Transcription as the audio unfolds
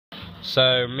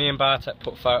So me and Bartek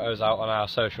put photos out on our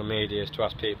social medias to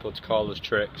ask people to call us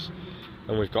tricks,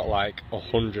 and we've got like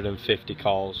 150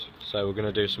 calls. So we're going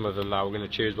to do some of them now. We're going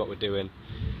to choose what we're doing,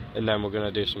 and then we're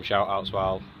going to do some shout outs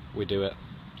while we do it.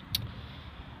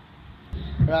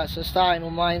 Right, so starting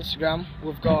on my Instagram,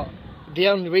 we've got the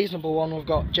only reasonable one. We've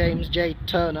got James J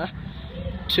Turner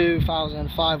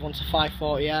 2005 wants a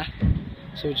 540 air,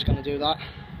 so we're just going to do that.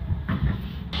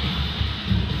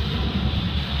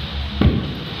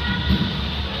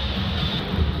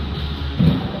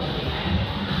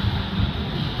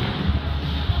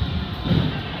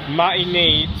 Matty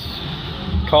Needs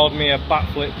called me a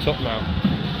backflip tuck now.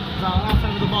 That's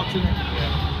over the box, isn't it?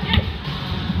 Yeah.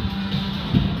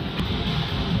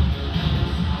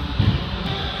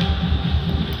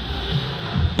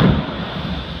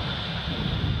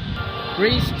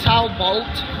 Reese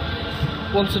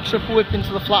Talbolt wants a triple whip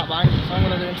into the flat bank, so I'm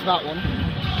going to do into that one.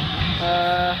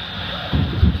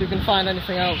 If you can find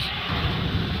anything else.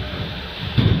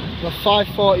 The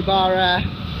 540 bar air,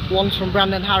 one's from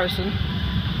Brandon Harrison,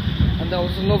 and there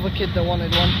was another kid that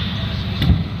wanted one.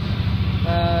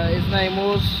 His name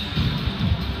was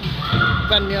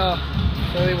Ben Muir,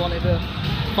 so he wanted a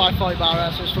 540 bar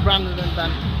air, so it's for Brandon and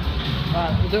Ben.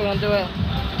 Right, we'll do it.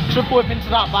 Triple whip into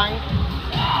that bank,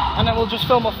 and then we'll just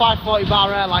film a 540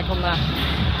 bar air like on there.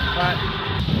 Right.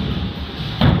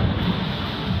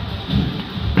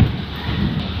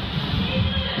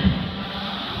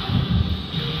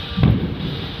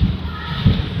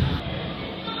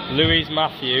 Louise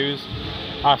Matthews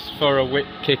asked for a whip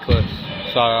kickless,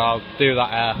 so I'll do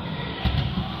that air.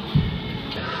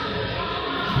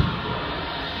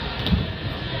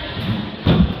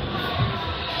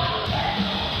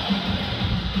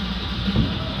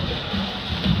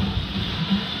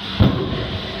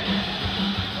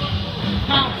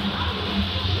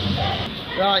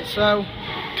 Right, so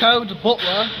Code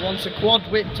Butler wants a quad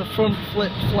whip to front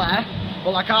flip flare.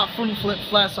 Well, I can't front flip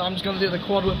flare, so I'm just going to do the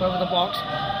quad whip over the box.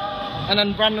 And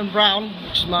then Brandon Brown,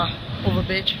 which is my other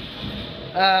bitch,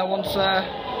 wants a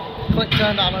click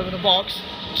turn down over the box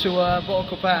to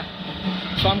buttercup air.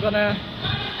 So I'm going to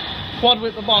quad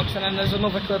whip the box, and then there's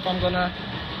another clip I'm going to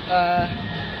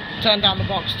turn down the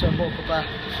box to buttercup air.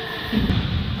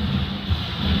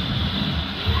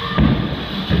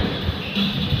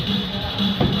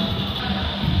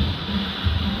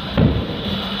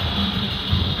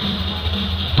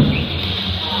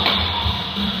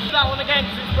 That one again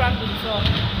because it's Brandon, so.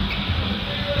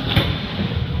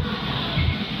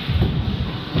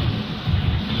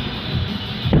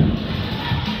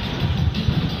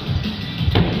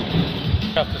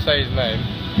 You have to say his name.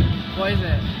 What is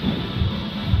it?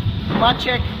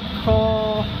 Maciek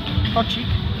Kocik.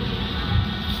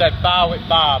 Said bar whip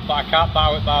bar, but I can't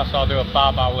bar whip bar, so I'll do a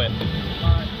bar whip.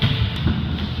 Right.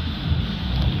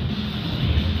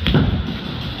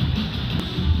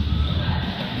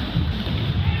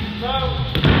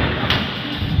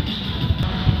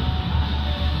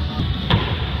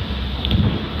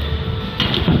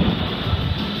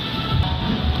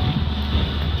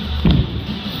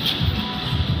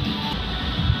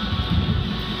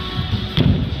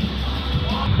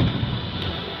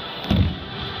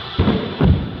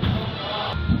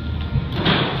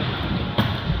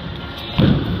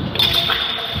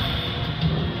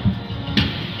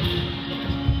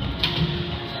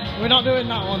 We're not doing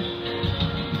that one.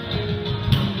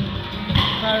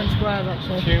 Fair and square, that's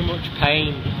all. Too much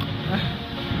pain.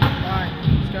 Right,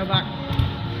 let's go back.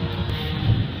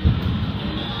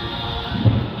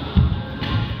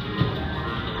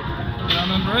 Do you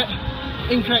remember it?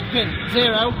 Incorrect pin.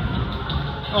 0.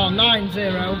 Oh, 9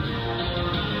 0.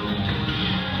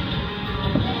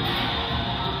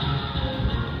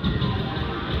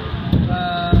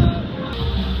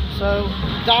 So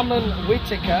Damon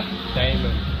Whitaker.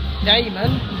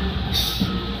 Damon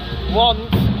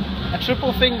wants a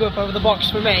triple finger whip over the box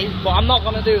for me, but I'm not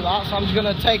going to do that, so I'm just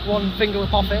going to take one finger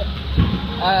whip off it.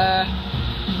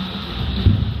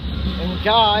 And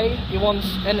Guy, he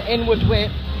wants an inward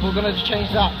whip. We're going to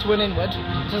change that to an inward.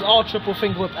 It says all triple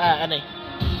finger whip air, any.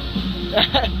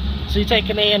 So you take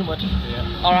an E inward.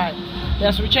 Yeah. Alright.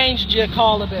 Yeah, so we changed your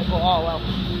call a bit, but oh well.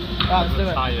 Right, let's do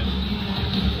it. Tired.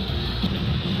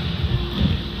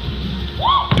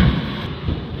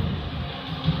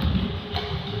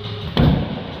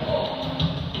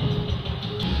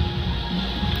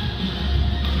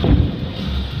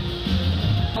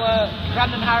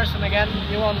 Brandon Harrison again.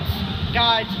 He wants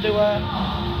Guy to do a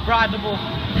rideable.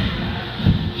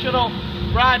 Shut up.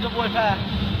 Rideable whip air.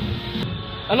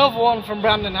 Another one from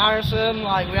Brandon Harrison,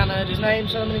 like we haven't heard his name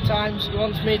so many times. He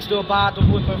wants me to do a bar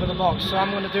double whip over the box, so I'm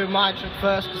going to do my trick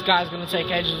first, because Guy's going to take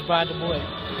ages to bar double whip.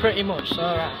 Pretty much, so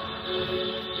alright.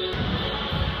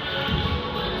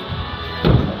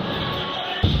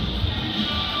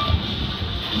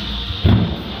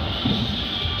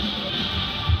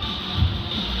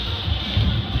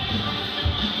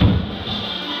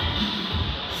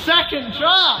 Second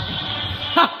try!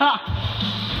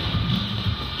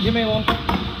 Give me one.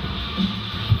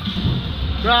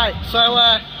 Right, so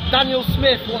Daniel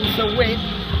Smith wants a whip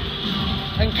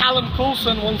and Callum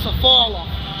Coulson wants a fall off.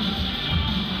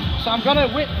 So I'm gonna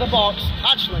whip the box,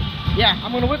 actually, yeah,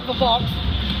 I'm gonna whip the box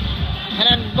and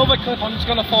then another clip I'm just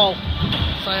gonna fall.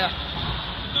 So yeah.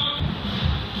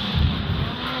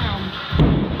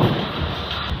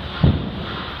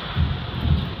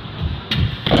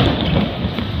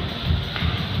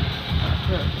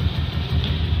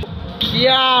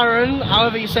 Kieran,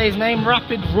 however you say his name,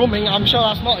 Rapid Rumming, I'm sure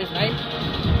that's not his name,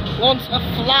 wants a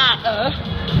flatter.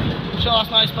 I'm sure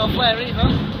that's not how you spell flare either,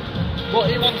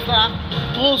 but he wants that.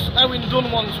 Plus Owen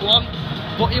Dunn wants one,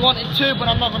 but he wanted two, but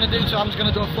I'm not going to do two, I'm just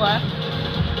going to do a flare.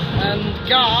 And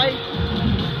Guy,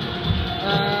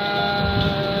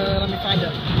 let me find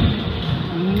it,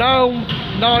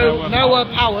 Noah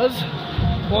Powers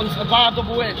wants a bar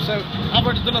double whip. So I've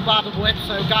already done a bar double whip,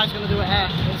 so Guy's going to do it here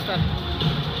instead.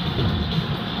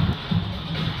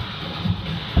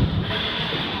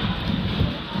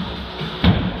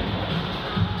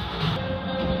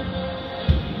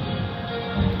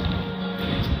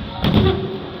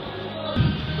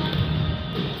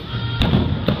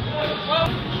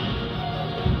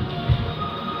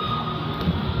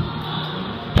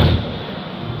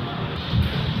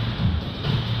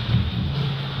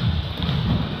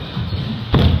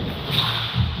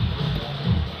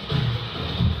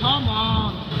 Come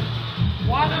on.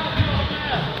 Why not do it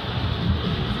there?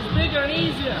 This is bigger and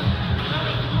easier.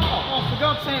 Oh, for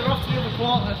God's sake, we're off to the other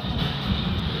quarter.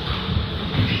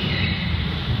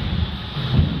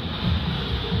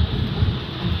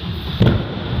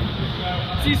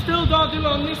 So you still don't do it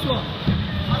on this one? I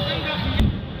think I can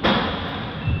get...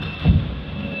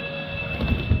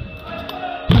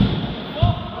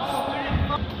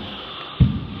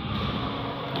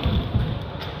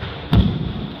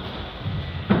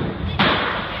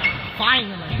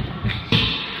 Finally!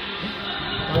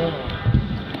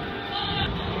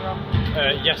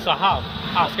 Yes, I have.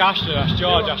 Ask Ashton, ask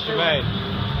George, ask Jermaine.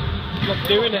 I'm not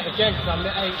doing it again because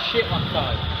I ate shit last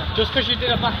time. Just because you did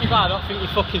a backy bar, I don't think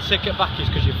you're fucking sick at backies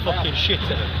because you're fucking shit at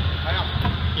them. I am.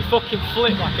 You fucking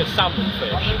flip like a salmon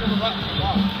fish.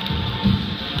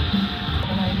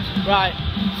 Right,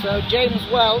 so James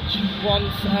Welch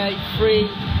wants a free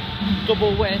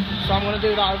double whip, so I'm going to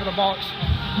do that over the box.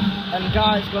 And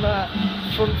Guy's going to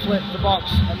front flip the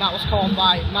box, and that was called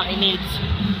by Matty Needs.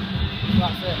 So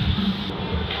that's it.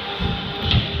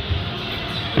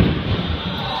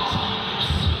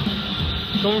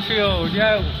 Dunfield,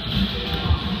 yo.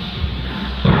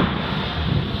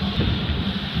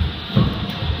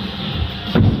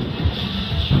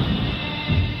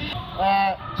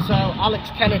 So Alex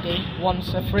Kennedy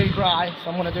wants a free dry, so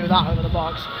I'm going to do that over the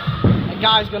box. And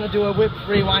Guy's going to do a whip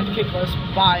rewind kickless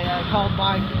by called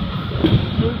by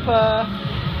Cooper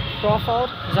Crawford.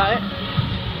 Is that it?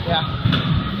 Yeah.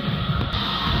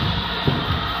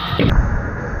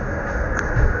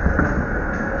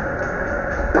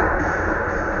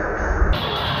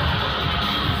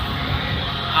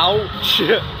 Ouch!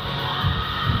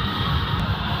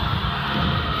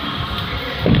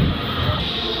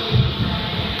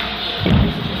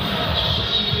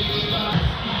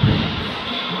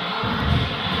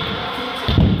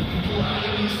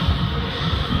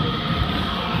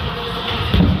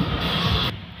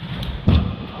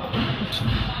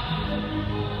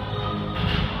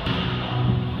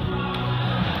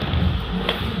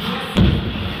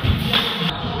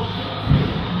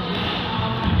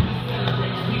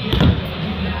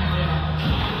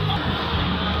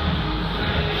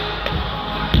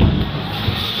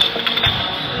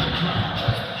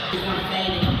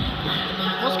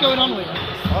 What's going on with you?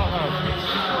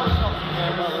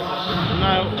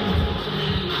 No.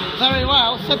 Very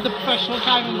well, said the professional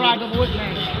Kevin Drydale would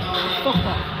name. Fuck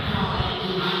off.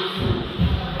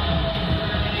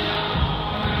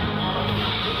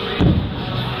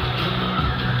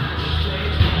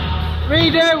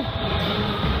 Redo!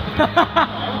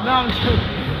 No, I'm joking.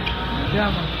 Yeah,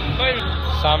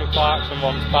 man. Sam Clarkson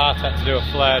wants Bartek to do a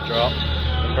flare drop,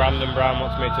 and Brandon Brown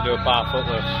wants me to do a bar foot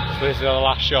lift. So these are the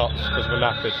last shots because we're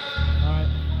knackered. Alright.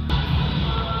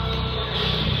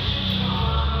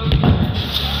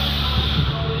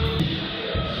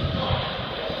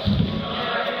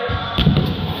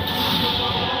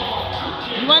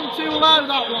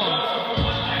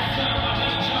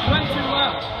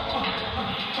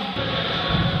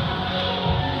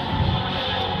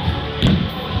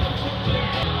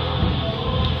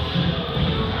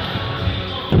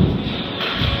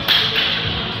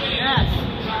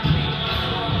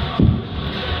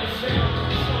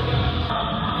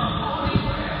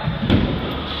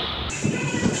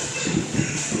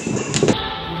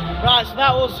 Right, so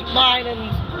that was mine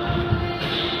and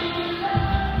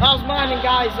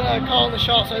Guy's calling the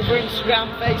shots over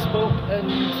Instagram, Facebook and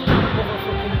other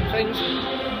fucking things.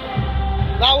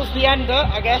 That was the ender,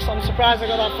 I guess. I'm surprised I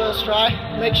got that first try.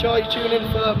 Make sure you tune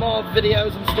in for more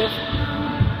videos and stuff.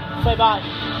 Say bye.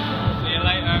 See you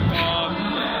later, everyone.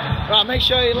 Right, make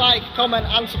sure you like, comment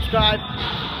and subscribe.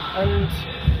 And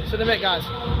see you in a bit, guys.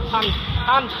 Hand.